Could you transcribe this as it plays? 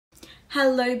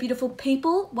Hello beautiful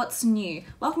people, what's new?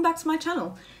 Welcome back to my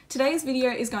channel. Today's video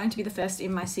is going to be the first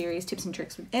in my series Tips and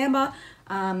Tricks with Amber.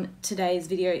 Today's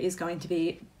video is going to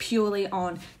be purely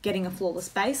on getting a flawless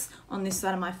base. On this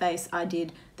side of my face I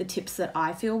did the tips that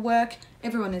I feel work.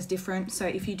 Everyone is different, so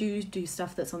if you do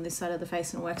stuff that's on this side of the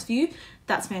face and it works for you,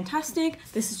 that's fantastic.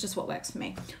 This is just what works for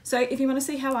me. So if you want to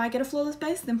see how I get a flawless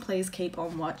base, then please keep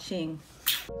on watching.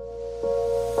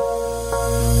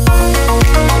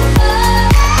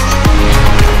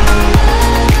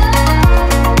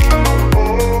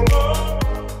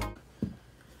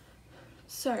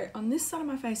 So on this side of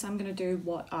my face, I'm going to do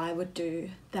what I would do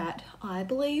that I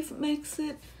believe makes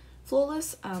it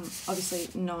flawless. Obviously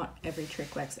not every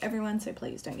trick works for everyone, so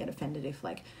please don't get offended if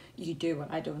like you do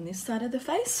what I do on this side of the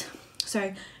face. So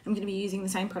I'm going to be using the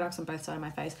same products on both sides of my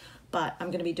face, but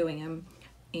I'm going to be doing them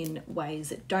in ways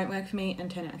that don't work for me and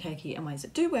turn out cakey, and ways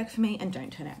that do work for me and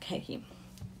don't turn out cakey.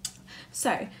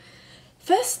 So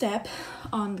first step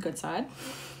on the good side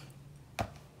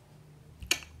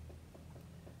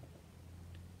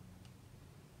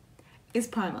is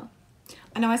primer.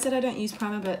 I know I said I don't use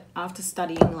primer, but after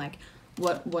studying like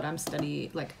what I'm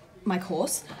studying, like my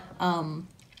course,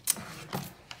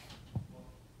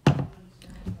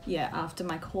 yeah, after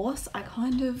my course I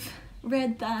kind of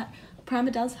read that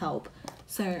primer does help,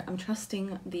 so I'm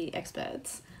trusting the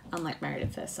experts, unlike Married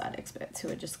at First Sight experts who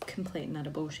are just complete and utter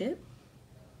bullshit.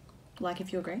 Like,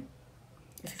 if you agree,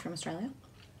 if you're from Australia.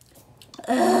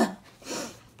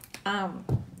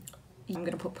 I'm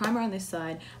going to put primer on this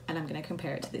side and I'm going to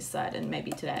compare it to this side, and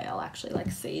maybe today I'll actually like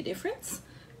see a difference,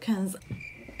 because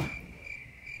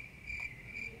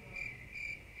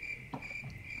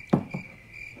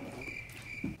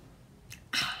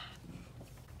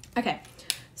okay,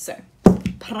 so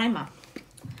primer.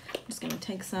 I'm just going to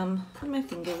take some, put on my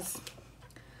fingers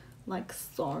like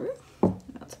so.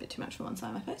 That's a bit too much for one side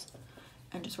of my face,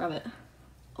 and just rub it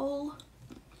all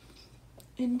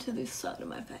into this side of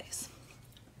my face.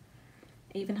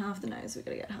 Even half the nose, we've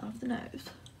got to get half the nose.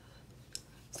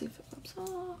 See if it rubs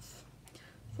off.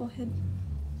 Forehead.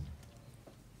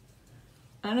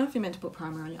 I don't know if you're meant to put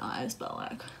primer on your eyes, but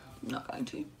like, I'm not going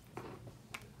to.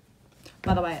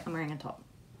 By the way, I'm wearing a top.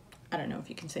 I don't know if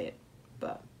you can see it,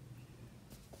 but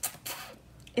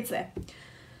it's there.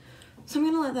 So I'm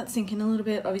going to let that sink in a little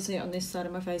bit. Obviously on this side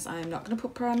of my face, I am not going to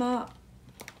put primer.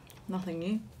 Nothing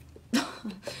new.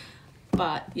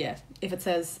 But yeah, if it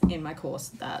says in my course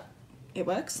that it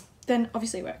works, then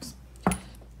obviously it works.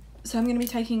 So I'm going to be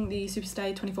taking the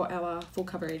Superstay 24-hour full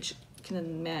coverage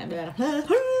foundation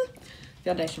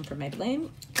from Maybelline,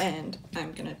 and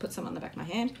I'm going to put some on the back of my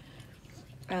hand,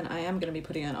 and I am going to be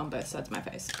putting it on both sides of my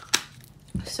face.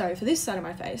 So for this side of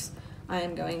my face, I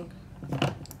am going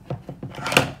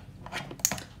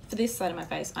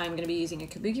to be using a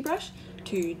kabuki brush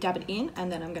to dab it in, and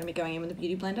then I'm going to be going in with a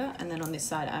beauty blender, and then on this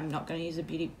side I'm not going to use a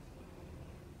beauty.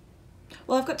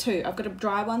 Well, I've got two. I've got a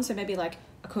dry one, so maybe like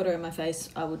a quarter of my face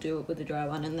I will do it with the dry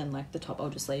one, and then like the top I'll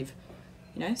just leave,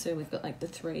 you know, so we've got like the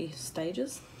 3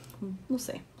 stages. We'll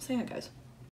see how it goes.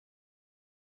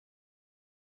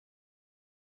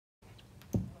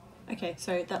 Okay,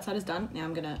 so that side is done. Now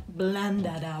I'm gonna blend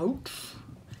that out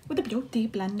with a beauty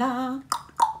blender.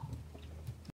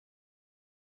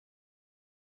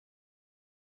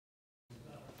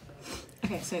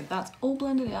 Okay, so that's all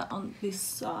blended out on this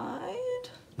side.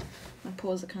 My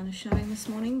pores are kind of showing this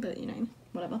morning, but you know,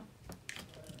 whatever.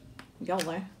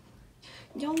 YOLO.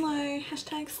 YOLO,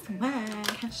 hashtag swag,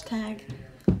 hashtag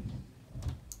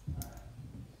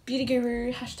beauty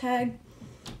guru, hashtag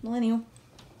millennial.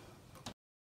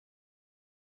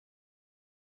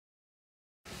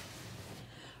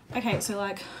 Okay, so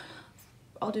like,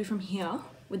 I'll do from here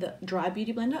with a dry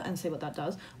beauty blender and see what that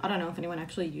does. I don't know if anyone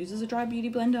actually uses a dry beauty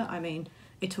blender. I mean,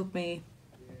 it took me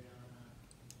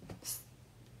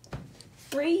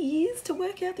 3 years to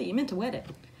work out that you meant to wet it.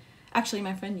 Actually,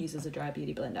 my friend uses a dry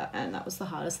beauty blender, and that was the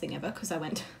hardest thing ever, because I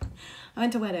went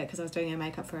to wet it because I was doing her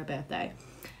makeup for her birthday,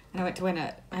 and I went to wet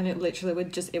it, and it literally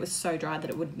would just, it was so dry that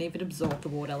it wouldn't even absorb the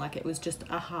water. Like, it was just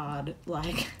a hard,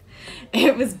 like,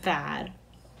 it was bad.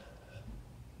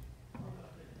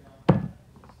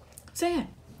 So yeah,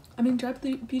 I mean, dry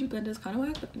beauty blenders kind of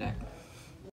work, but no.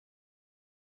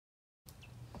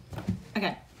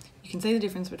 Okay, you can see the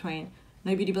difference between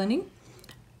no beauty blending,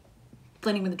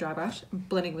 blending with a dry brush, and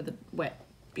blending with a wet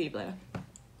beauty blender.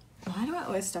 Why do I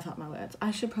always stuff up my words?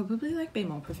 I should probably like be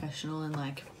more professional and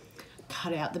like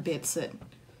cut out the bits that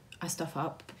I stuff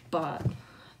up, but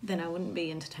then I wouldn't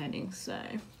be entertaining, so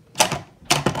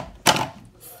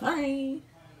sorry.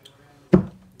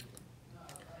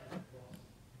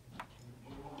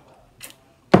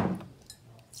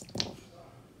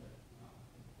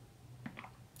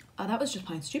 Oh, that was just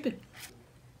plain stupid.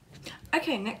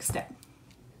 Okay, next step.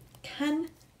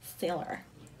 Concealer.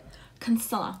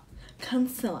 Concealer.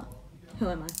 Who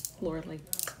am I? Laura Lee.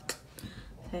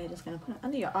 So you're just going to put it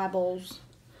under your eyeballs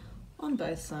on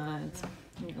both sides.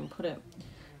 And you're going to put it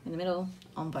in the middle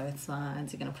on both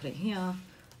sides. You're going to put it here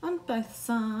on both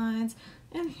sides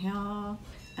and here. And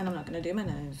I'm not going to do my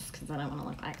nose because I don't want to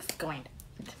look like squint.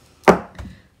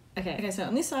 Okay, so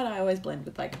on this side I always blend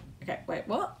with like, okay, wait,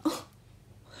 what?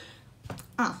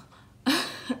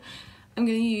 I'm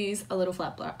going to use a little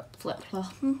flat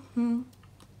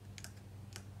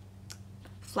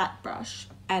brush,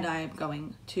 and I'm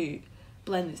going to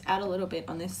blend this out a little bit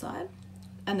on this side,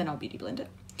 and then I'll beauty blend it.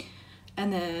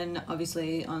 And then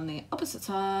obviously on the opposite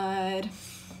side,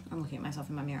 I'm looking at myself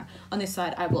in my mirror. On this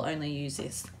side I will only use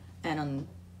this, and on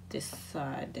this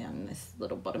side down this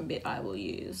little bottom bit I will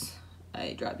use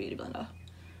a dry beauty blender.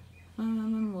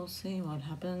 We'll see what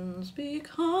happens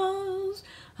because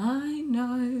I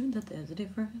know that there's a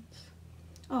difference.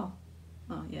 Oh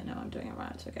yeah, no, I'm doing it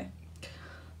right, it's okay.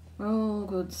 We're all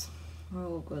goods.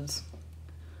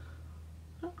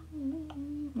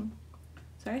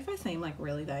 Sorry if I seem like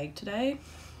really vague today.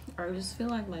 I just feel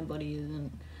like my body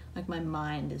isn't, like my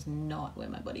mind is not where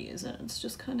my body is, and it's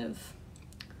just kind of,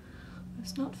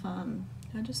 it's not fun.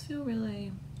 I just feel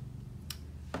really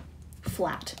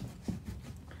flat.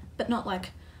 But not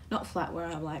flat where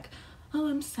I'm like, oh,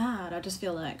 I'm sad. I just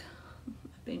feel like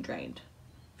I've been drained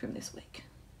from this week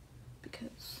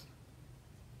because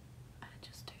I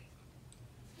just do.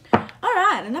 All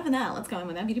right, enough of that. Let's go in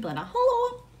with our beauty blender.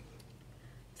 Hello.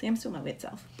 See, I'm still my weird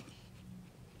self.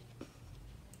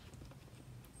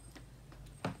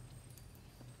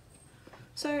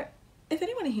 So, if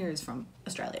anyone here is from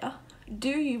Australia, do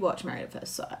you watch Married at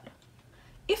First Sight?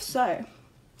 If so,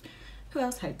 who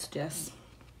else hates Jess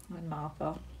and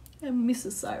Martha and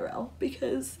Mrs. Cyrell?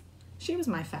 Because she was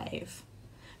my fave.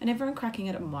 And everyone cracking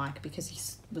it at Mike because he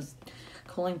was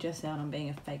calling Jess out on being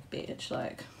a fake bitch.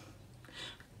 Like,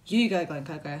 you go, Glen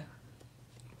Coco.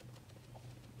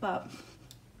 But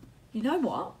you know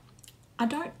what? I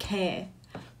don't care,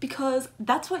 because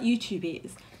that's what YouTube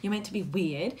is. You're meant to be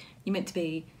weird. You're meant to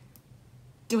be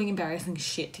doing embarrassing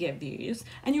shit to get views.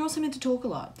 And you're also meant to talk a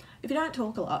lot. If you don't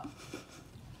talk a lot,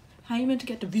 how are you meant to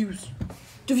get the views?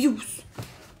 The views.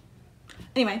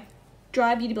 Anyway,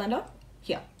 dry beauty blender,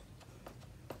 here.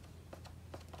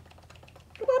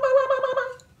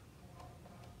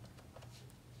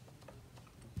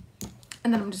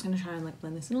 And then I'm just going to try and like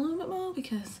blend this in a little bit more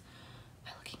because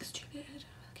I'm looking stupid. I'm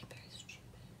looking very stupid.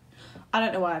 I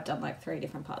don't know why I've done like 3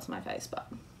 different parts of my face,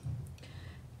 but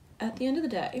at the end of the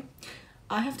day,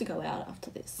 I have to go out after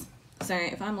this. So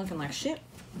if I'm looking like shit,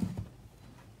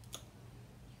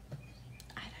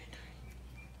 I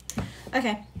don't know.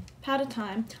 Okay, powder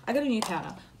time. I got a new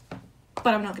powder,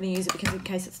 but I'm not going to use it because in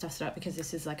case it stuffs it up, because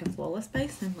this is like a flawless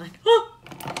base and like, oh!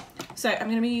 So I'm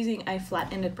going to be using a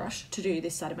flat-ended brush to do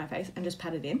this side of my face and just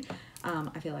pat it in.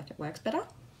 I feel like it works better.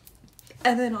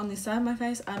 And then on this side of my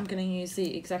face, I'm going to use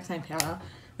the exact same powder,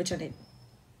 which I need.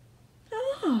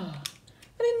 Oh,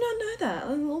 I did not know that. A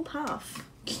little puff.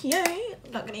 Yay!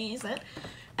 I'm not going to use it.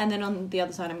 And then on the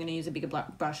other side, I'm going to use a bigger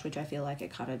brush, which I feel like it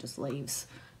kind of just leaves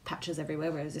patches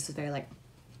everywhere, whereas this is very like...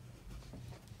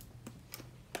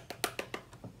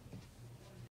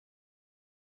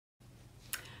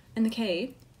 And the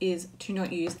key is to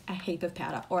not use a heap of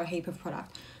powder or a heap of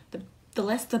product. The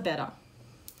less the better.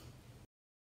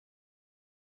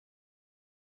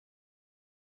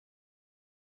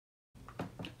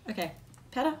 Okay,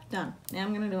 powder done. Now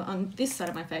I'm going to do it on this side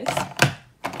of my face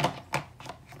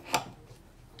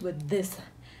with this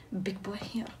big boy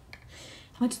here.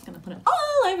 I'm just going to put it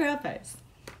all over our face.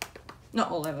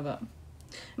 Not all over, but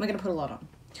we're going to put a lot on.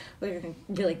 We're going to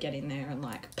really get in there and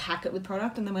like pack it with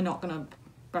product, and then we're not going to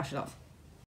brush it off.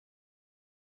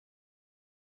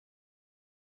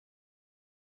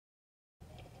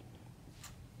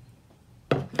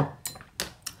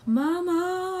 Mama,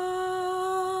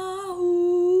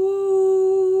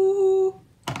 ooh,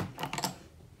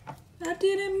 I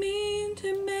didn't mean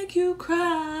to make you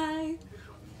cry.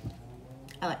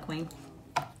 I like Queen.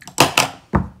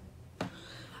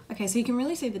 Okay, so you can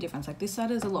really see the difference. Like this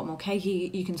side is a lot more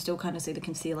cakey. You can still kind of see the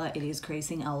concealer. It is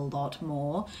creasing a lot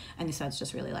more. And this side's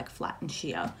just really like flat and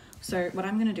sheer. So what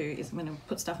I'm gonna do is I'm gonna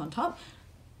put stuff on top.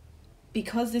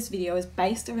 Because this video is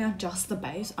based around just the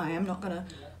base, I am not gonna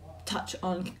touch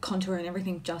on contour and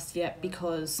everything just yet,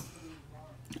 because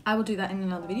I will do that in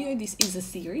another video. This is a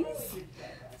series,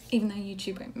 even though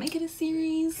YouTube won't make it a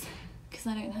series because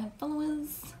I don't have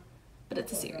followers, but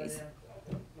it's a series.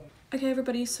 Okay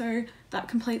everybody, so that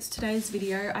completes today's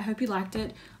video. I hope you liked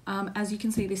it. As you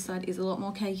can see, this side is a lot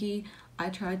more cakey. I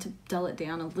tried to dull it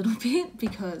down a little bit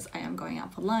because I am going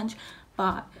out for lunch,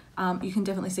 but you can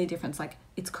definitely see a difference. Like,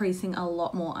 it's creasing a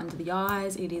lot more under the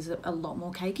eyes. It is a lot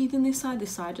more cakey than this side.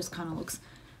 This side just kind of looks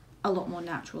a lot more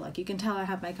natural. Like, you can tell I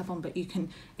have makeup on, but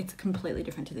it's completely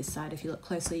different to this side. If you look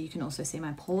closely, you can also see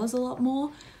my pores a lot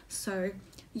more. So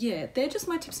yeah, they're just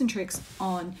my tips and tricks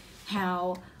on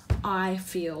how I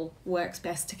feel works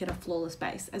best to get a flawless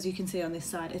base. As you can see on this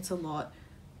side, it's a lot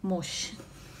more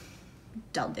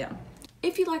dulled down.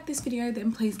 If you like this video,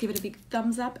 then please give it a big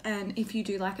thumbs up, and if you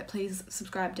do like it, please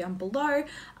subscribe down below.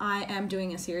 I am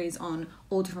doing a series on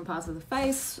all different parts of the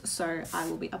face, so I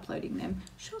will be uploading them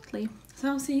shortly. So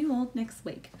I'll see you all next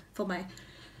week for my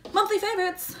monthly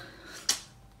favorites.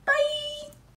 Bye!